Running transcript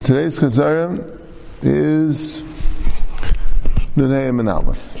Today's Chazara is Nun and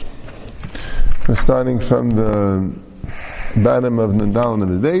Aleph. We're starting from the bottom of Nun Dalet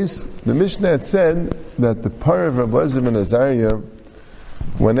and the base. The Mishnah had said that the par of Rabbi Elazar ben Azariah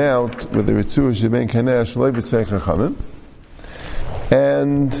went out with the Ritzuah Sheben Kaneh Shaloi B'Tzvei Chachamim,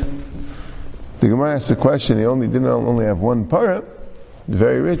 and the Gemara asked the question. He didn't only have one para,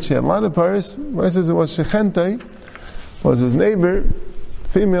 very rich. He had a lot of paras. Why says it was Shechentai, was his neighbor,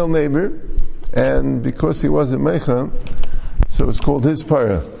 female neighbor, and because he wasn't Meicha, so it was called his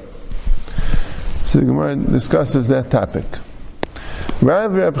para. So the Gemara discusses that topic.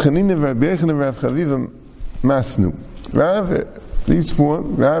 Rav, Rab Chanina, Rab Yechon, Rav Chaviva Masnu. These four,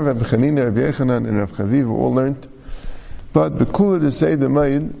 Rav, Rab Chanina, Rab Yechonan, and Rav Chaviva all learned. But Bekula the Seder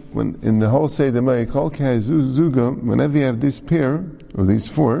Mayid, when in the whole Seder Mayid, Kol Kei Zuga, whenever you have this pair, or these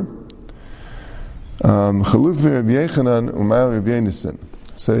four, Chaluf Rab Yechonan, Umayel Rab Yonasan.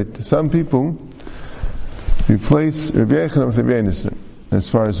 So some people replace Rabbi Yechonan with Rabbi Yonasan as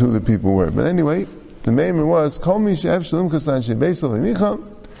far as who the people were. But anyway, the main was Kol Mi She'ev Shalom Kasan She'beisel V'micha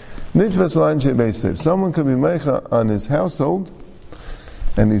Nitvas Lan She'beisel. Someone could be meicha on his household,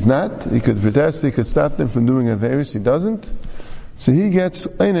 and he's not. He could protest. He could stop them from doing averis. He doesn't. So he gets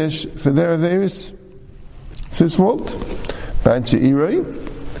einish for their averis. It's his fault. Bad She'iroi.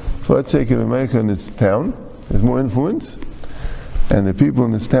 So let's say he could be meicha in his town. There's more influence. And the people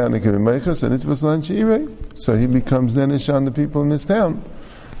in this town, they can be meichas, and it was lan she'irei. So he becomes denish on the people in this town.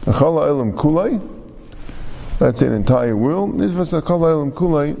 Achal ha'olam kulai, let's say the entire world. Nitvas achal ha'olam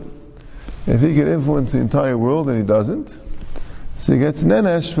kulai, if he can influence the entire world, and he doesn't, so he gets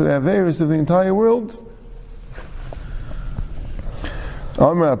nenesh for the averis of the entire world.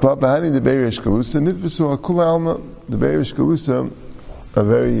 Amra papa hani the beirish galusa, nitvasu akul alma, the beirish galusa are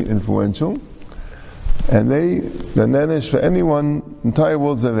very influential. And the nenesh for anyone, entire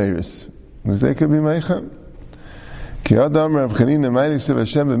world's averis. Because they could be meicha. Ki Adam Rab Chanina Meilik Sev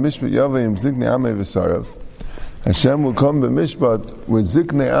Hashem b'mishpat Yavayim Ziknei Amei v'Sarav. Hashem will come b'mishpat with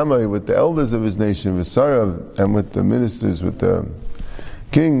Ziknei Amei, with the elders of his nation, v'Sarav, and with the ministers, with the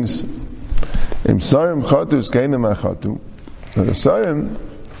kings. Im Sarim Chatu Zkeinem Achatu. So the Sarim,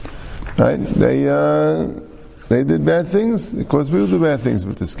 right, they did bad things. Of course, people do bad things,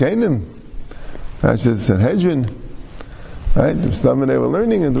 but the Zkeinem, that's just Sanhedrin, right? The Stammer they were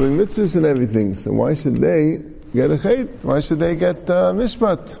learning and doing mitzvahs and everything. So why should they get a chait? Why should they get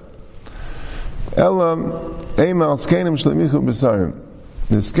mishpat? Elam eimal skenim shlemichu b'sarim.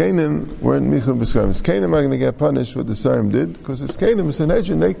 The skenim weren't michu b'sarim. Skenim are going to get punished what the sarim did, because the skenim,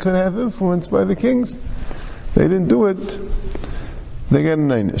 Sanhedrin, they could have influence by the kings. They didn't do it. They get an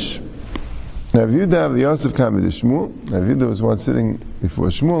einish. Now, Yehuda of the Yosef came to Shmuel. Now, Yehuda was once sitting before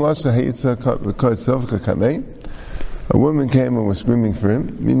Shmuel. A woman came and was screaming for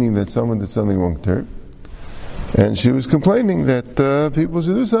him, meaning that someone did something wrong to her. And she was complaining that people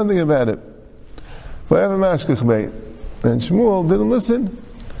should do something about it. And Shmuel didn't listen.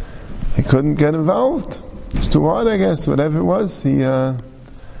 He couldn't get involved. It's too hard, I guess. Whatever it was, he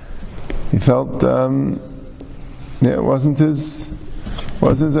felt it wasn't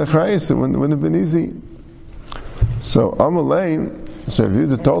his achrayus. It wouldn't have been easy. So Amalei, so if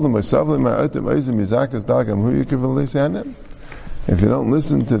you told him, if you don't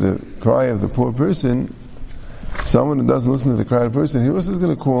listen to the cry of the poor person, someone who doesn't listen to the cry of the person, he also is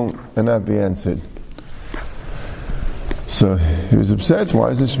going to call and not be answered. So he was upset. Why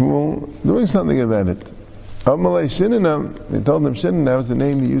is Shmuel doing something about it? Amalei Shinanam, he told him Shinanam was the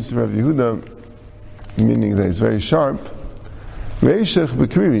name he used for Rav Yehuda, meaning that he's very sharp. Reishach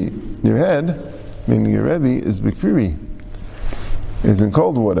Bekriri, your head, meaning your Rebbe, is Bekriri, is in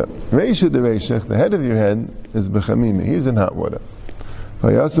cold water. Reishach the Reishach, the head of your head, is Bechamimi, he's in hot water.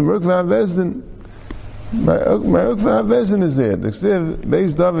 Vayasam Ruk V'Avezdin, Ruk V'Avezdin is there. The Ksiv,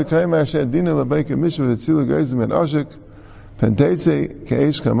 Beis David Kaim Asher Dina Labeika Mishva Tzila Geizim and Ashik, Penteitze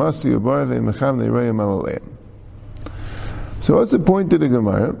Keish Kamasi Ubarve Mecham Neireyim Alaleim. So what's the point of the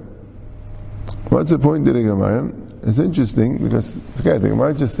Gemara? It's interesting because, okay, the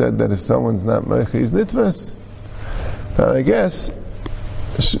Gemara just said that if someone's not meicha, he's nitvas. But I guess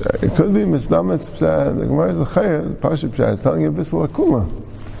it could be misdametz pshat. The Gemara is a chayah, the Pasha pshat is telling you a bisl akula.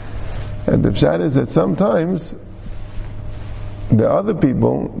 And the pshat is that sometimes there are other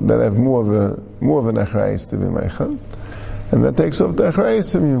people that have more of an achrayis to be meicha, and that takes off the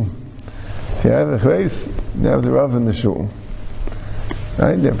achrayis from you. If you have a achrayis, you have the Rav in the shul.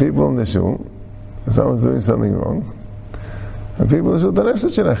 Right? There are people in the shul. If someone's doing something wrong, and people don't have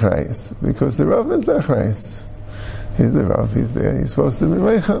such an achrayis, because the Rav is the achrayis. He's the Rav, he's there, he's supposed to be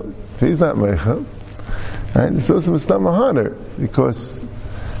meicha. If he's not meicha, right, it's also mistama harder, because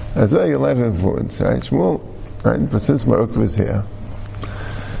As well, you'll have influence, right? Shmuel, right? But since Merukva is here,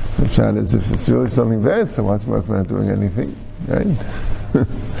 the shot is if it's really something bad, so what's Merukva not doing anything, right?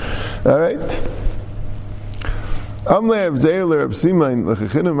 All right. Amle Abzeir le Reb Simon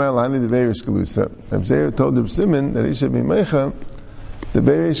lechachinu mar lani de Beirish Galusa. Abzeir told Reb Simon that he should be meicha the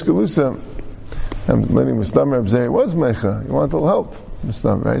Beirish Galusa. I'm letting Mustamer Abzeir was meicha. He wanted a little help.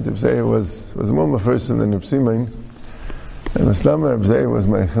 Mustamer, right? Abzeir was a more person than Reb Simon. And Mustamer Abzeir was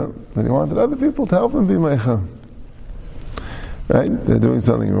meicha, but he wanted other people to help him be meicha. Right? They're doing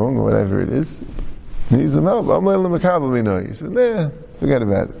something wrong or whatever it is. He needs some help. I'm letting him makabel me know. He says, nah, forget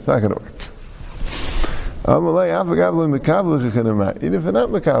about it. It's not going to work. Even if you're not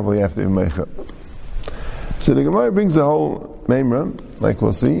makabel, you have to be meicha. So the Gemara brings the whole memra, like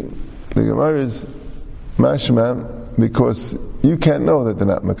we'll see. The Gemara is mashma because you can't know that they're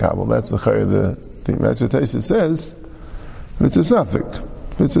not makabel. That's the chayr of the thing. That's what Taisa says. It's a suffix.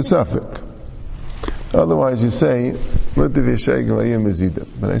 It's a suffix. Otherwise, you say, but I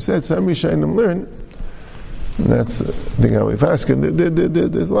said, some Rishayim learn, and that's the thing how we pass.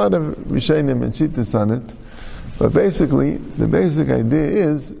 There's a lot of Rishayim and Shittas on it, but basically, the basic idea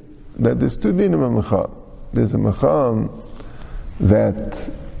is that there's two dinim of mecham. There's a mecham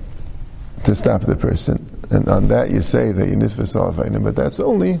that to stop the person, and on that you say that you nitfas alafainim, but that's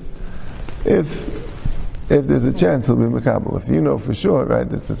only if there's a chance he'll be makabel. If you know for sure, right,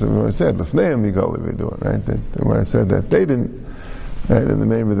 that's what the Gemara said, l'fneim yigol if do it, right? The Gemara said that they didn't, right, in the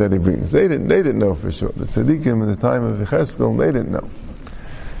name that he brings. They didn't know for sure. The tzaddikim in the time of Yecheskel, they didn't know.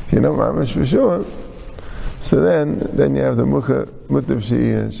 You know mamash for sure. So then you have the mutav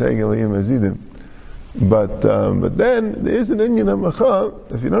she'egalim azidim. But then there is an inyan of macha.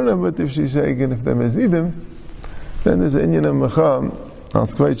 If you don't have mutav she'egel, if they're mazidim, then there's an inyan of macha al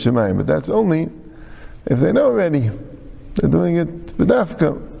skveit shemayim. But that's only if they know already. They're doing it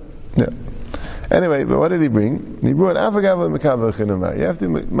b'dafka. Yeah. Anyway, but what did he bring? He brought afagav mekabel chinamah. You have to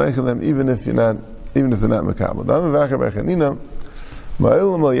make them even if they're not mekabel. Dam v'achar b'chanina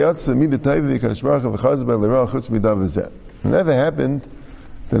ma'ilum al yatsa midatayv v'kadosh baruch hu v'chaz b'leirah chutz midav v'zeh. It never happened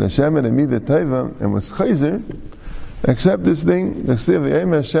that Hashem had a midatayv and was chayzer except this thing. The Chsiv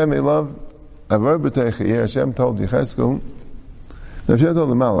v'yem Hashem elav avar b'teichayir. Hashem told Yecheskel. Now Hashem told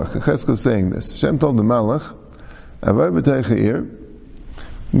the Malach. Yecheskel is saying this. Hashem told the Malach avar b'teichayir,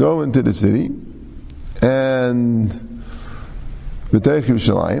 go into the city and b'teich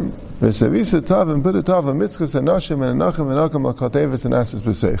Yerushalayim v'savisa tav and put a tav a mitzvahs anashim and anachim and anachim al katevis and asis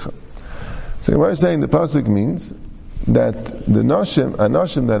b'seicha. So we're saying the pasuk means that the anashim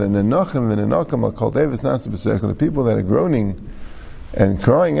that are anachim and anachim al katevis and asis b'seicha, the people that are groaning and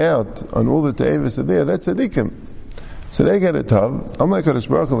crying out on all the tevis are there, that's tzaddikim. So they get a tav. Amay kadosh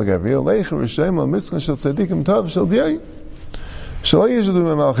baruch hu l'gavriel leicha r'shem al mitzvah shel tzaddikim tav shel diyai.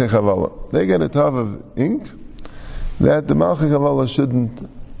 They get a tav of ink that the Malchei Chavala shouldn't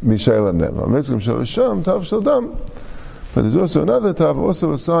be shayla on them. But there's also another tav,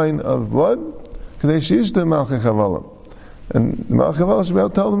 also a sign of blood, and the Malchei Chavala should be able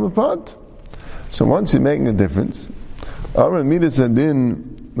to tell them apart. So once you're making a difference, why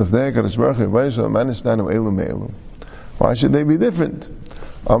should they be different?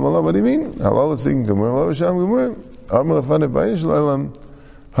 What do you mean? They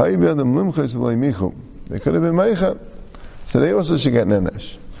could have been meicha, so they also should get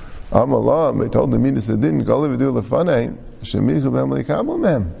nenesh. They told the midas they didn't go live do lefanei shemichu b'hem leikabel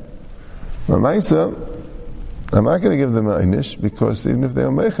mem. Ma'aisa, I'm not going to give them an inish because even if they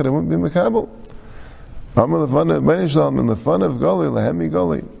were meicha, they wouldn't be mekabel. Amar lefanei b'nei shalom in lefan of goli lehemi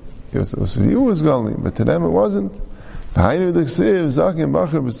goli. It was for you was goli, but to them it wasn't. V'hainu d'ksiv zakim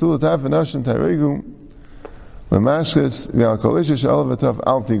bachar b'sul taf v'nashim tayregu. Right,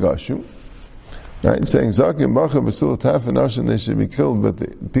 saying Zakim Bacha Basul Taf and Ashim, they should be killed, but the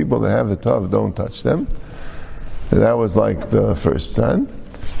people that have the Tav don't touch them. And that was like the first son.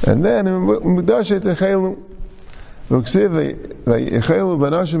 And then Mudashet Echelu Uksiv Echelu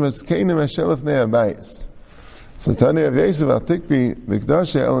Banashim as Kainim Hashelef Neabayis. So Tani of Yosef al Tikbi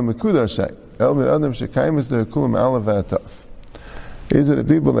Mikdashe El Mekudashe El Min Adam Shekaimis the Kulam Alav Ataf. These are the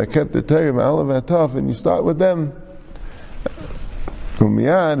people that kept the Torah Ma'alav Ataf, and you start with them.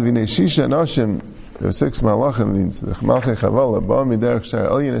 Umiyad v'nei shisha nashim. There were 6 malachim. Means the Malchei Chavala ba'am miderech shar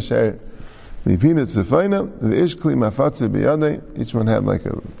elyin asher mipinat zefayna v'ish kli mafatze b'yadei. Each one had like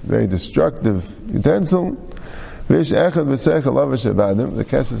a very destructive utensil. V'ish echad v'seich alav shabadim. The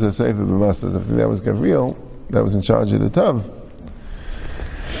kesses are sefer b'mastas. I think that was Gabriel that was in charge of the tav.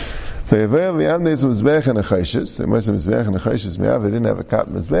 They didn't have a kap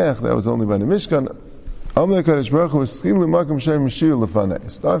mizbech, that was only by the Mishkan. Amar Kadosh Baruch Hu Schilu Makom Shem Shir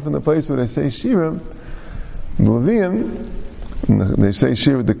Lefanei. Start from the place where they say Shira, the Levium, they say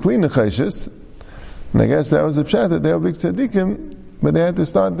Shir with the clean Nechashis, and I guess that was a pshat that they were big tzaddikim, but they had to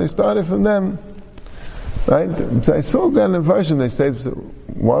start. They started from them, right? So I saw that in the version. They say,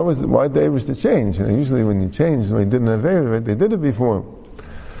 why did they wish to change? Usually when you change, when you didn't have it, they did it before.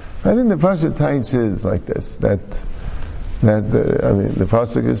 I think the Pasha teaches like this, that the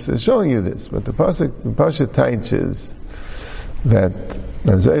pasuk is showing you this, but the Pasha teaches that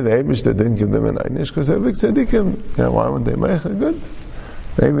the Eibush didn't give them an einish because they're big tzaddikim. Why would they make it good?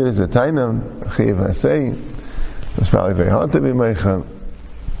 Maybe there's a tainam chiv hasei. It's probably very hard to be meicha,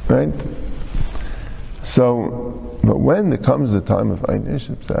 right? So, but when there comes the time of einish,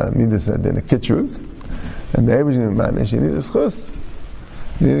 Midas had in a kitrug, and the Eibush didn't manage, you need a schus.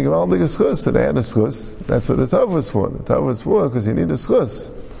 You need a gewaldige schus, so they had a schus. That's what the Tov was for. The Tov was for because you need a schus.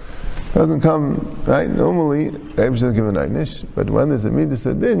 It doesn't come, right? Normally, the Eibush doesn't give an einish, but when there's a Midas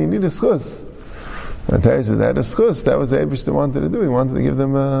Adin, you need a schus. And they had a schus, that was the Eibush wanted to do. He wanted to give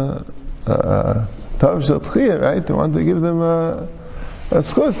them a Tov Shel Tchiyah, right? He wanted to give them a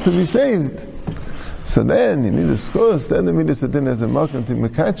schus to be saved. So then, you need a schus, then the Midas Adin has a malkum to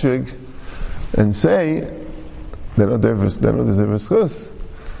Mekatrig and say, they don't deserve a schus.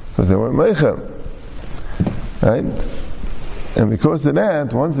 Because they weren't meicha, right? And because of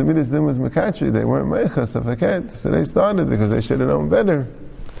that, once the Midas Din was Mekatri, they weren't meicha, so they started because they should have known better.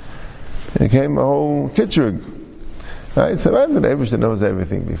 It came a whole kitrug, right? So rather the Eibush knows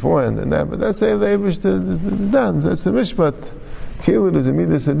everything beforehand and that, but that's the Eibush done. That's the mishpat. Kilu is a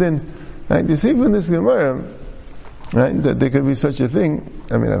Midas Din. Right? You see from this Gemara, right, that there could be such a thing.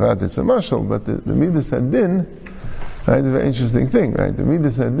 I mean, I've had it's a mashal, but the Midas Din. Right, it's a very interesting thing, right? The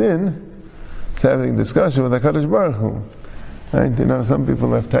Midas Adin is having a discussion with HaKadosh Baruch Hu. Right? Some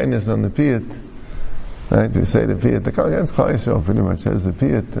people have tightness on the piyut. Right? We say the piyut, the Kalgan's Klal Yisrael pretty much has the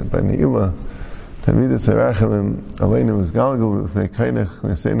piyut, by Ne'ilah, the Midas Harachamim, Aleinu is Galgal, L'fnei Kainach,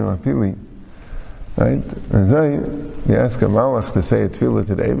 L'seinu Apili. Right? And so you ask a Malach to say a tefillah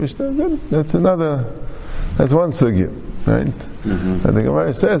to the Eibush, good. That's one sugya. Right? Mm-hmm. And the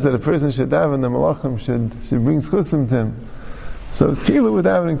Gemara says that a person should daven, the malachim should bring schusim to him. So it's kilu with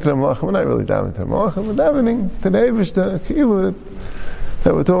davening to the malachim. We're not really davening to the malachim, we're davening to the Eibush, the kilu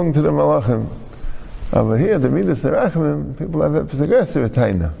that we're talking to the malachim. But here, the Midas Harachamim, people have aggressive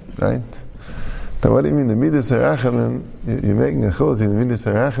taina, right? So what do you mean, the Midas Harachamim, you're making a chilul to the Midas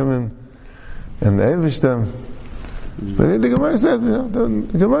Harachamim and the Eibush. But the Gemara says, the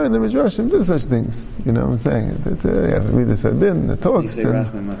Gemara and the Midrashim do such things. You know what I'm saying? The Midas Adin, the talks. Achlis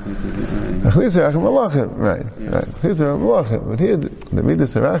Rachim Malachim, right. Achlis Rachim Malachim. But here, the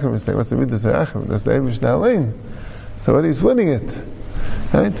Midas Harachamim is saying, what's the Midas Harachamim? That's the Eibush Na'alein. So what he's winning it.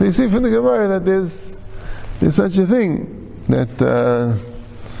 Right? We see from the Gemara that there's such a thing, that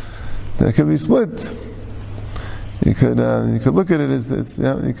can be split. You could look at it as this,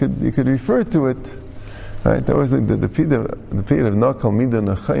 you could refer to it. Right, that was the piyut of Nakal Mida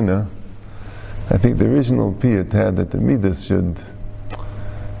Nachayna. I think the original piyut had that the Midas should do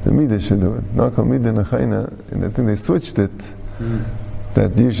it. Nakal Mida Nachayna, and I think they switched it.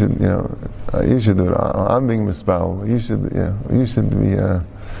 That you should do it. I'm being mispal. You should be.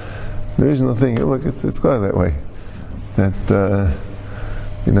 The original thing. Look, it's clear that way. That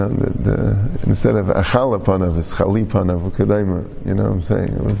instead of achal panav, it's chali panav ukadayma. You know what I'm saying?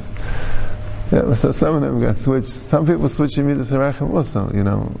 It was. Yeah, so some of them got switched. Some people switch to Midas Harachamim also,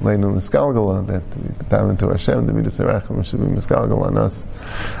 Leinu Miskalgal, that daven to Hashem, the Midas Harachamim should be Miskalgal on us.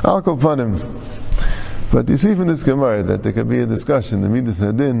 Al Kol Panim. But you see from this Gemara that there could be a discussion, the Midas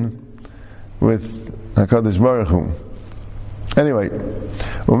Adin, with HaKadosh Baruch Hu. Anyway,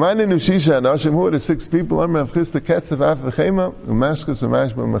 Umaninu Shisha Anashim, who are the 6 people? Amr Avchis the Ketzev Af V'chema, Umashkas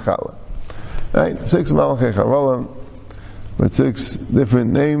Umashba Mechala. Right? 6 Malachei Chavala, with 6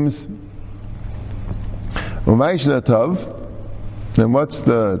 different names. Umayshna Tav, then what's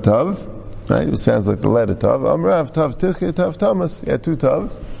the Tav? Right? It sounds like the letter Tav. Amrav Tav Tichya Tav Tamas. You had 2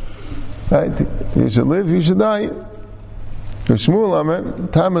 Tavs. Right? You should live, you should die. Shmuel Amr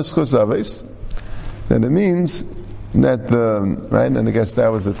Tamas Chosaves. Then it means that right, and I guess that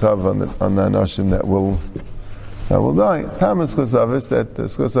was the Tav on the Anashim that will die. Tamas Chosaves, that the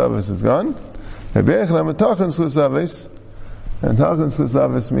Chosaves is gone. Rebbeich Ram Tachon Chosaves, and Tachon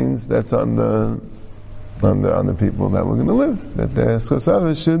Chosaves means that's on the people that we're going to live, that the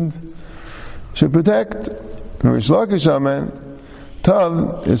Chosavis should protect. Rish Lakish Amen,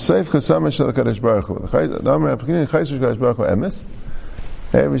 Tav is Seif Chasama Shel HaKadosh Baruch Hu. The Amar HaPekinin Chayis HaKadosh Baruch Hu Emes.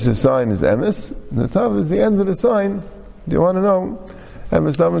 Which the sign is Emes. The Tav is the end of the sign. Do you want to know?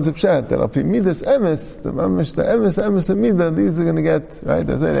 emes damas a pshat, that al pi midas emes, the emes and midah, these are going to get, right?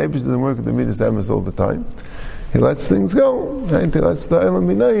 As I say, Eibush doesn't work with the midas emes all the time. He lets things go, right? He lets the elam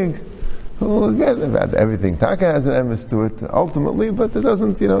be nayig. We'll get about everything. Taka has an emes to it, ultimately, but it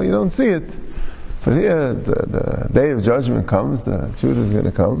doesn't, you don't see it. But here, the day of judgment comes, the truth is going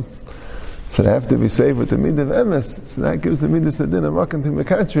to come. So they have to be saved with the midah of emes. So that gives the midah sadin a makan to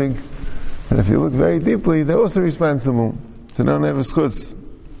mekatrig. And if you look very deeply, they're also responsible. So they don't have a schutz.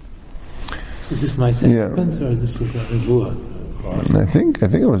 This might say happens, or this was a nevuah? I think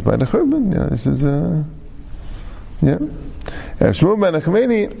it was by the Churban. Yeah, this is yeah. Shmuel ben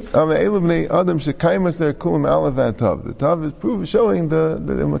Achmeni, Elubnei Adam Shekaimas there Kulam Alav Tav. The Tav is proof showing the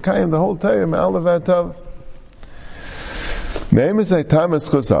Makayim the whole Torah Alav Tav. Name is a Tamas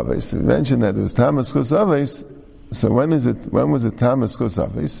Chosaves. We mentioned that there was Tamas Chosaves. So when was it Tamas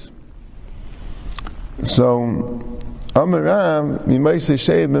Chosaves? So Amaram Mimaisa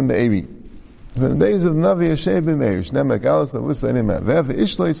Sheib ben Be'eri. For the days of Navi Sheib ben Be'eri, Shnemak Alas Lavusa Enim Avev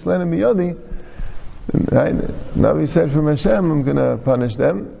Ishloi Slenim Miyadi. Right? Navi said from Hashem, I'm going to punish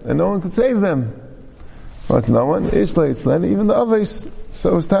them, and no one could save them. What's no one? Ishloi Slenim, even the Aves.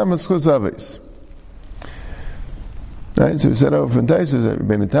 So it's Tamas Chosaves. Right, so we said over from Taisus that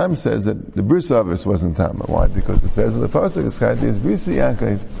Rebbeinu Tam says that the bris avis wasn't Tama. Why? Because it says in the pasuk, "Eschati is brisi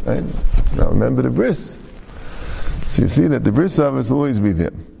Yaakov." Right? Now remember the bris. So you see that the bris avis will always be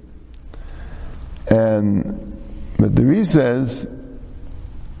there. But the Ri says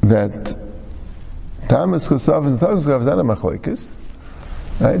that Tamas Chosavis and Tamas Chosavis is not a machlokes.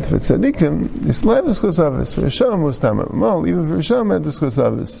 Right? For tzaddikim, Yisrael is Chosavis. For Hashem was Tama. Well, even for Hashem had this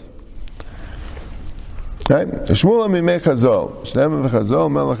Chosavis. Right? Shmuel Mimei Chazal. Shneim v'Chazal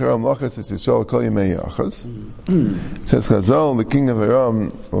Melech Aram Lochas Es Yisrael Kol Yimei Yachas. It says Chazal, the king of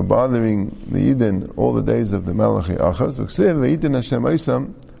Aram, were bothering the Yidden all the days of the Melech Yachas. V'chsev v'Yidin Hashem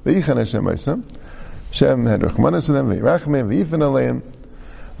Oisam v'Yichan Hashem Oisam. Hashem had Rachmanas on them v'Yirachmim v'Yifan Aleim.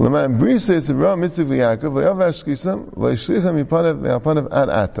 L'man Brisa is Aram Mitziv v'Yakov v'Yavash Kisam v'Yishlicham Yipanav Ad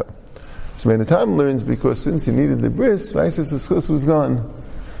Ata. So when the time learns, because since he needed the bris, Vaisis the schus was gone.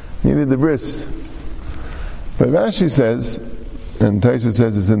 Needed the bris. But Rashi says, and Taisa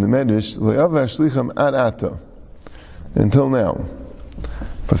says it's in the Medrash, Le'avash Licham Ad Ata, until now.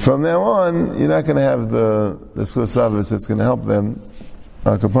 But from now on, you're not going to have the Schus that's going to help them,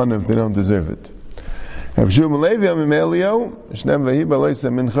 Akapan, if they don't deserve it. Hashem Elokei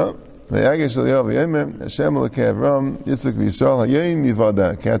Avram, Yitzchak v'Yisrael, Hayom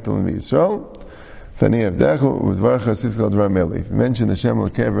Yivada, Katel v'Yisrael, Fani Avdachu, Udvarcha Siskal Dvar Melech. We mentioned Hashem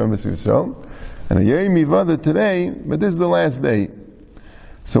Elokei Avram v'Yisrael, and a Yom Yivada today, but this is the last day.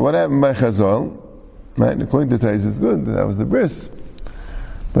 So what happened by Chazal? Right, according to Tais, it's good, that was the bris.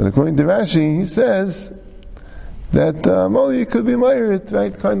 But according to Rashi, he says that you could be married,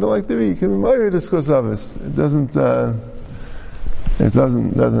 right? Kind of like the Ri, you could be married as Chosavis. It doesn't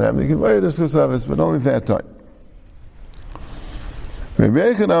happen. You can marry the Chosavis, but only that time.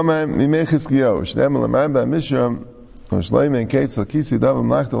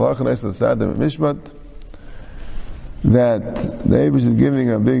 That the Eibush is giving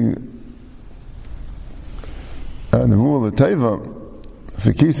a big nevuah l'teiva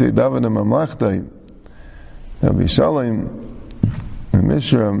for Kisei David and Mamlachtai. There'll be Shalom and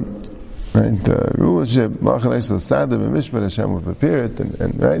Mishra, and rulership. Lachon Sada and Mishpat Hashem will prepare it,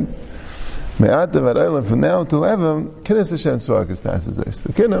 and right. Me'atav ad Eilam from now till ever. Kinnas Hashem Svakas Tasses.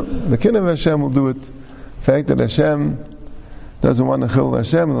 The kinna of Hashem will do it. The fact that Hashem doesn't want to chil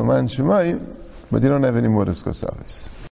Hashem, L'man Shemai, but you don't have any more discuss service.